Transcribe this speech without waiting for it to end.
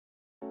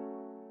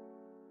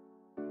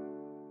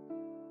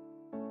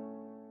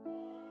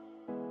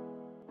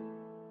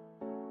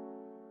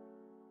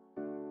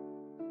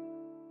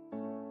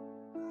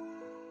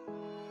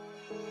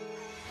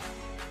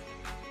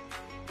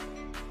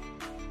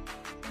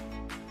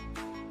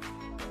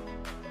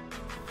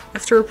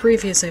After our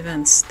previous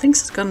events,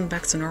 things had gotten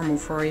back to normal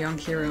for our young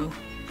hero.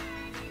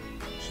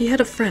 He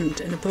had a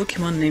friend in a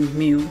Pokémon named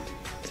Mew.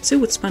 The two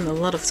would spend a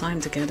lot of time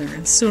together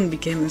and soon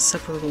became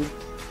inseparable.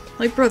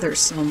 Like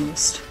brothers,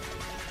 almost.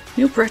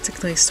 Mew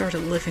practically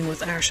started living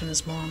with Ash and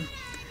his mom.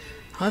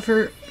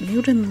 However,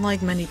 Mew didn't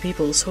like many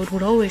people, so it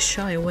would always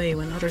shy away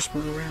when others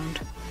were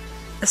around.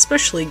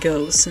 Especially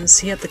Go, since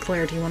he had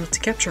declared he wanted to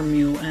capture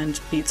Mew and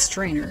beat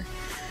Strainer.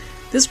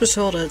 This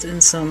resulted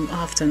in some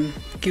often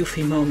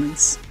goofy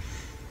moments.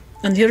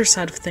 On the other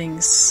side of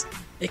things,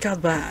 it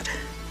got bad.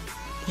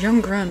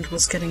 Young Grunt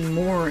was getting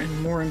more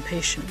and more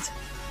impatient.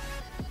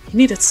 He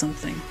needed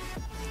something.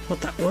 What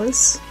that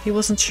was, he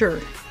wasn't sure,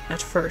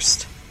 at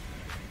first.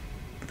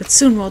 But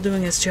soon while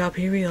doing his job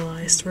he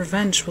realized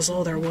revenge was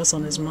all there was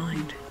on his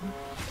mind.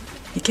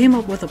 He came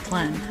up with a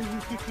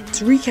plan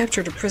to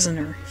recapture the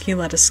prisoner he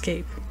let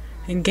escape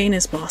and gain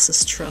his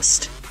boss's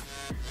trust.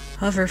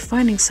 However,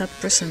 finding said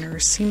prisoner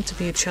seemed to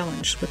be a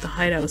challenge with the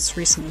hideout's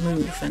recent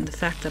move and the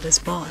fact that his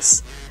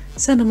boss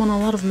sent him on a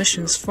lot of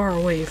missions far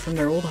away from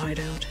their old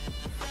hideout.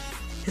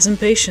 His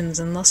impatience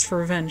and lust for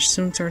revenge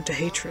soon turned to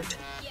hatred.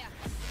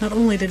 Not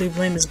only did he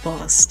blame his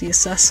boss, the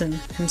assassin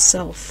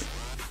himself,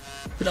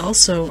 but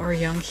also our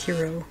young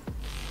hero.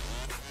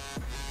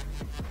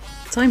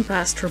 Time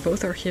passed for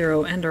both our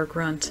hero and our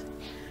grunt.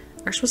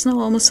 Ash was now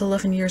almost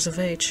 11 years of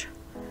age.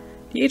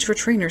 The age where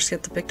trainers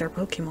get to pick their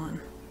Pokémon.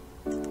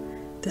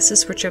 This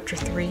is where Chapter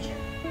 3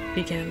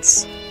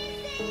 begins.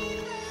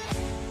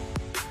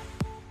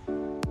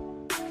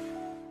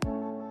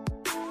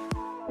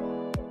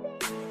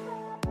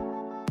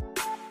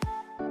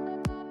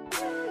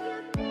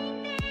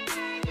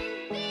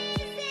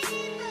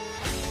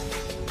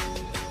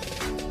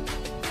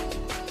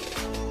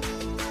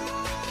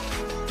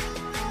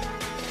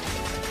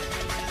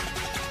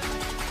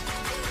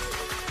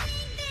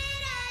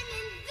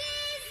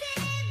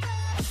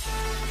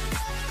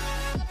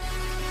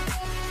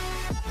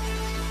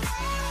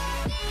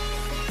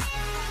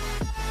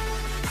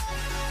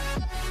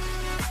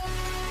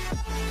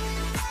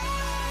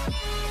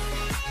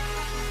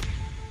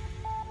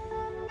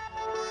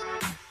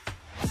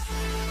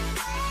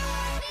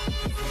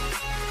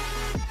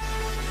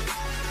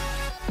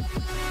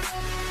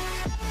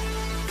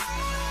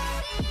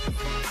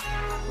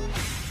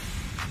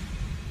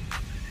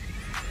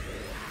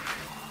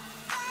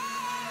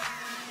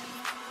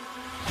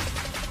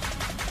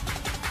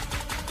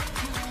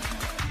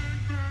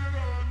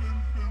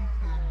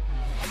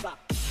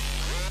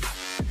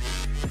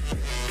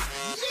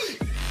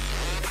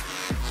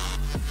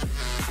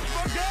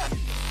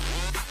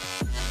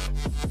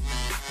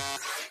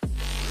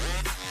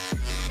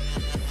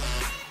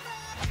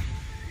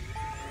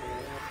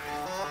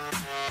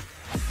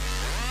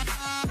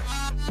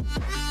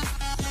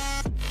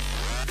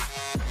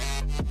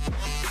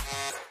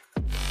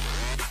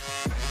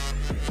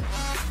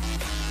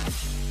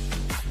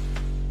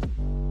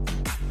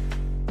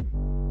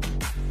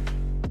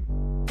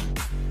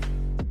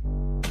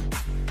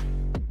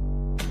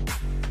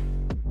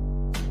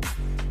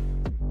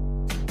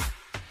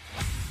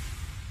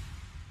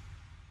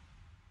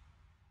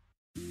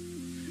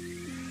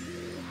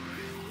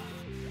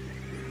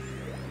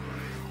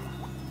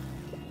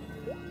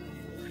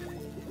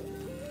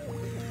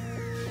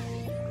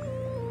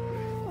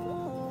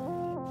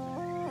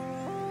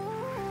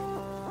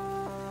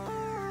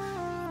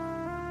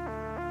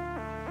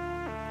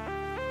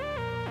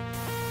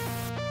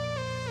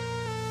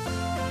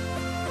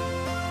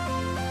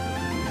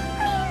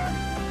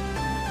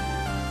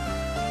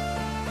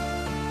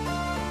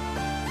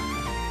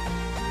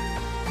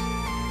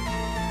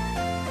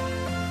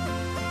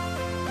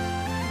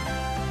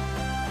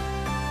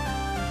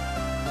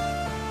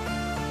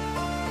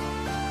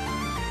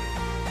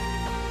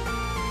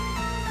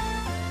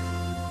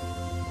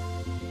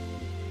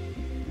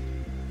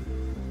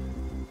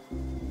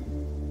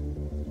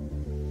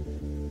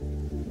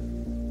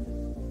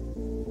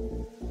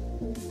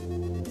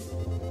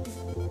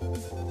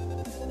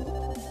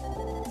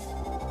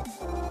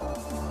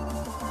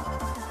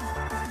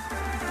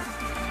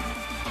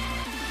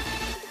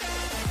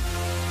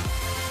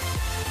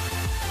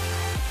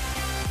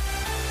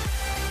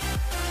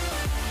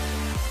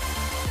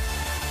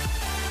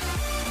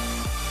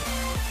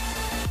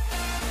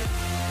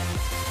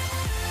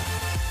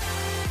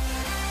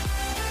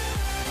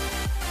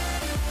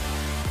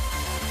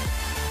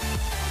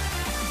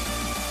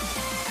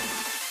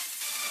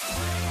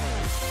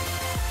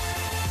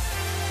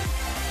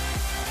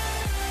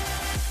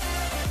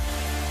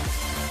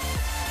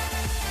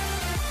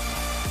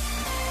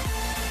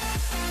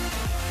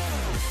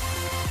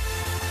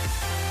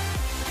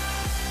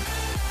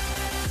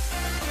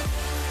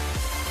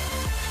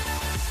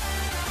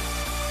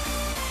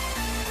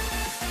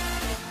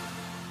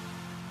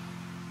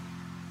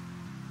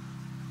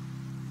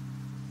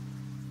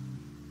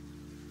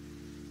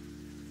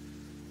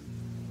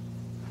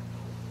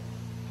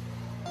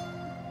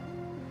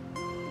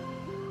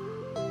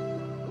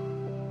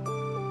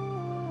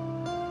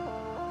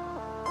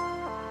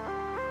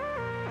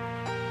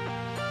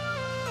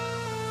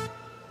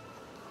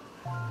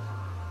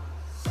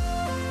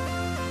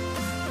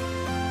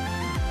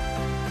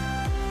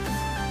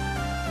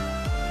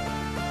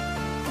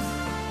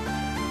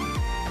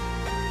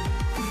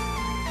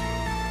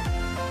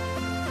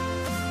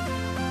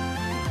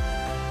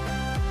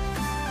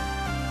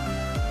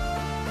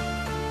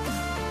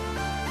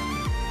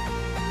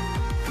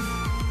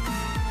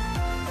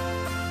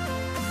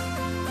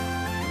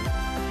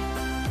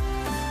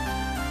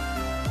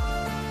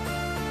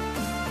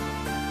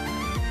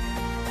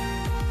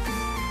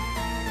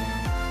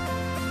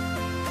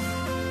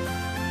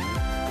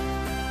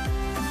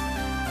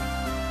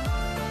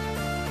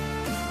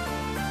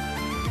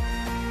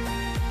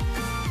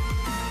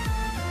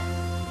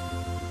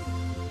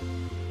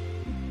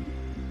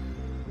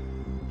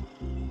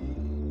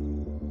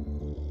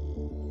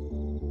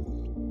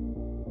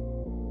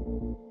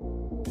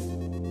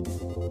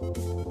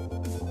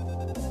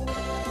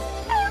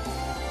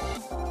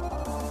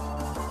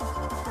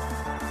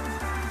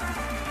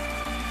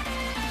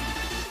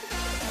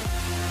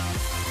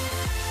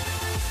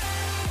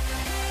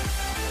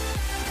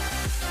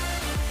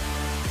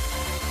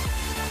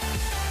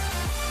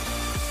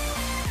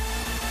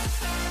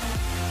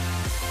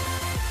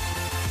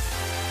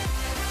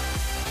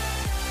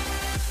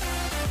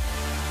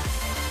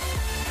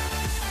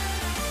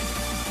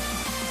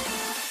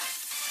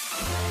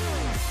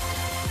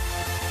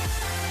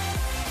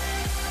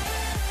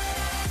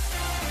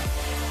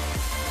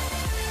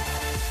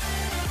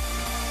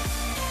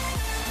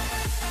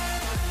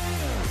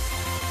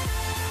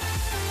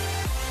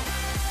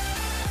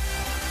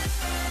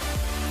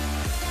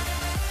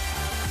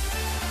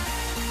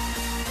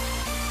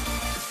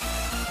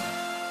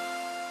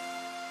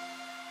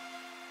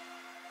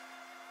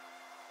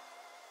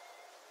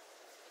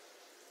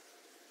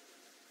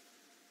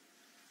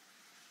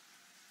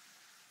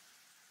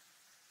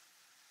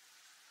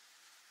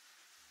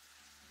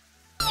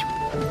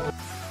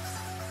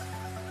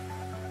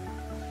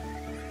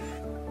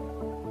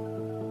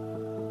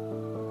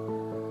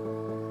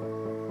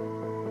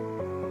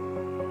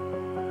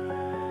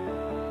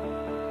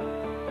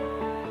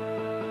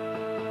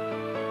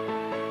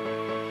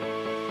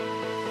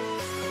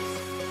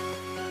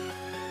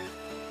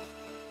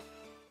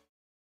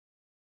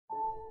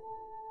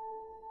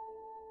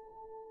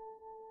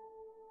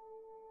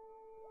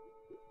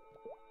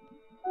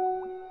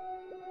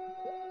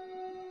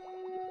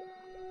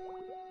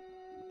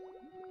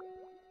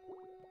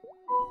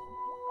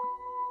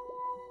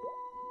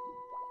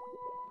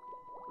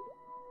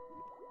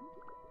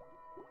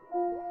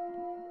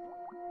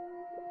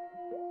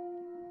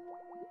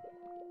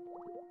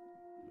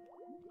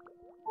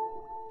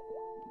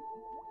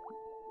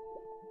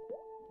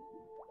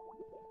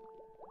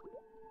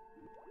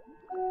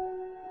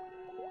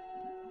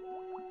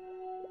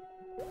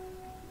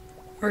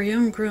 Our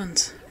young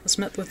grunt was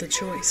met with a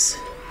choice.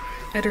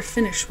 Either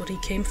finish what he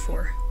came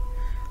for,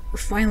 or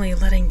finally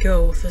letting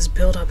go of his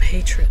built-up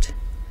hatred,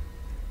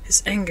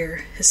 his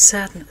anger, his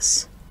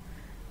sadness,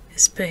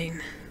 his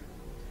pain.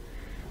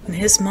 In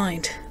his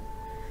mind,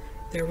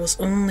 there was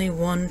only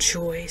one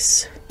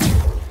choice.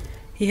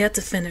 He had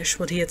to finish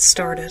what he had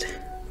started.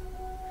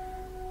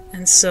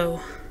 And so,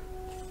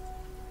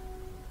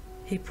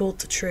 he pulled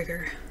the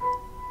trigger.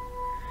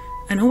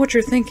 I know what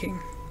you're thinking.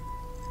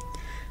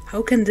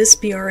 How can this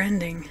be our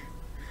ending?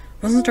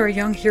 Wasn't our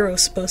young hero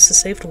supposed to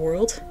save the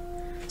world?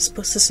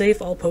 Supposed to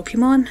save all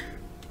Pokémon?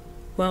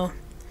 Well,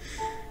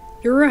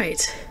 you're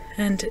right,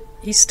 and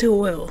he still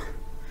will.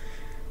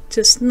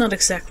 Just not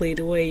exactly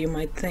the way you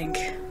might think.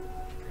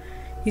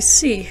 You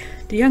see,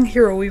 the young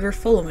hero we were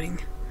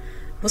following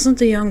wasn't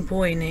the young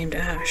boy named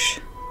Ash.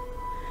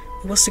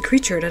 It was the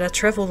creature that had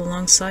traveled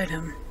alongside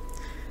him,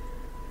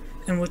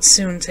 and would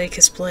soon take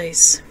his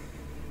place.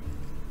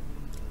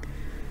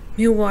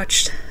 Mew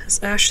watched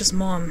as Ash's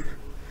mom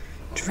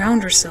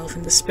drowned herself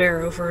in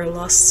despair over her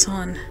lost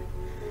son.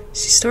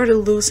 She started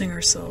losing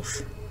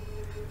herself.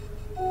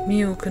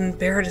 Mew couldn't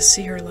bear to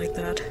see her like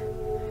that.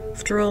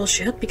 After all,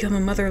 she had become a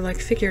mother-like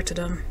figure to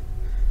them,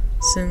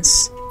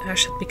 since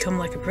Ash had become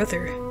like a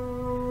brother.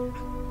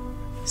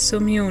 So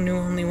Mew knew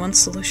only one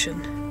solution,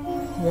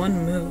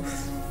 one move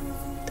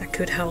that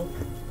could help.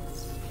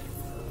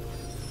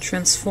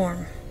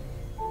 Transform.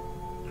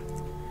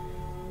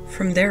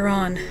 From there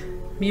on,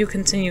 Mew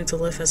continued to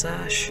live as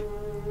Ash.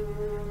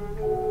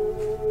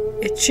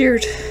 It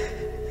cheered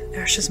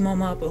Ash's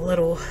mom up a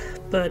little,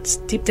 but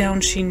deep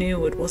down she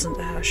knew it wasn't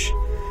Ash.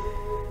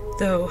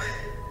 Though,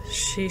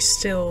 she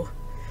still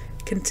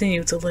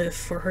continued to live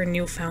for her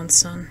newfound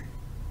son.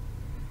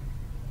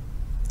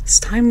 As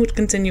time would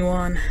continue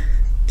on,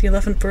 the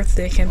 11th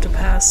birthday came to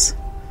pass.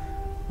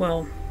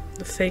 Well,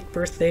 the fake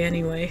birthday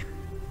anyway.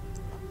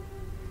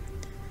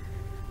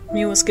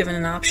 Mew was given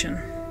an option.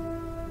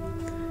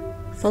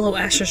 Follow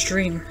Ash's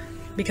dream,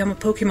 become a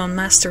Pokémon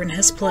master in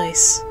his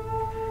place,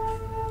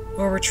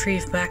 or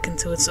retrieve back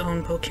into its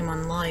own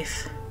Pokémon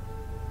life.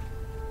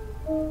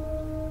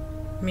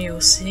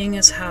 Mew, seeing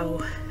as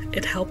how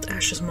it helped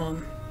Ash's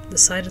mom,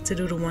 decided to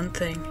do the one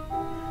thing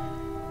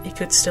he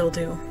could still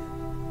do.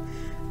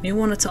 Mew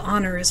wanted to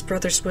honor his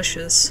brother's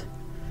wishes,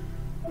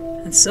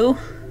 and so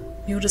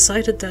Mew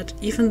decided that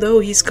even though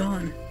he's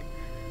gone,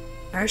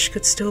 Ash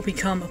could still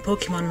become a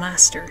Pokémon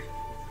master.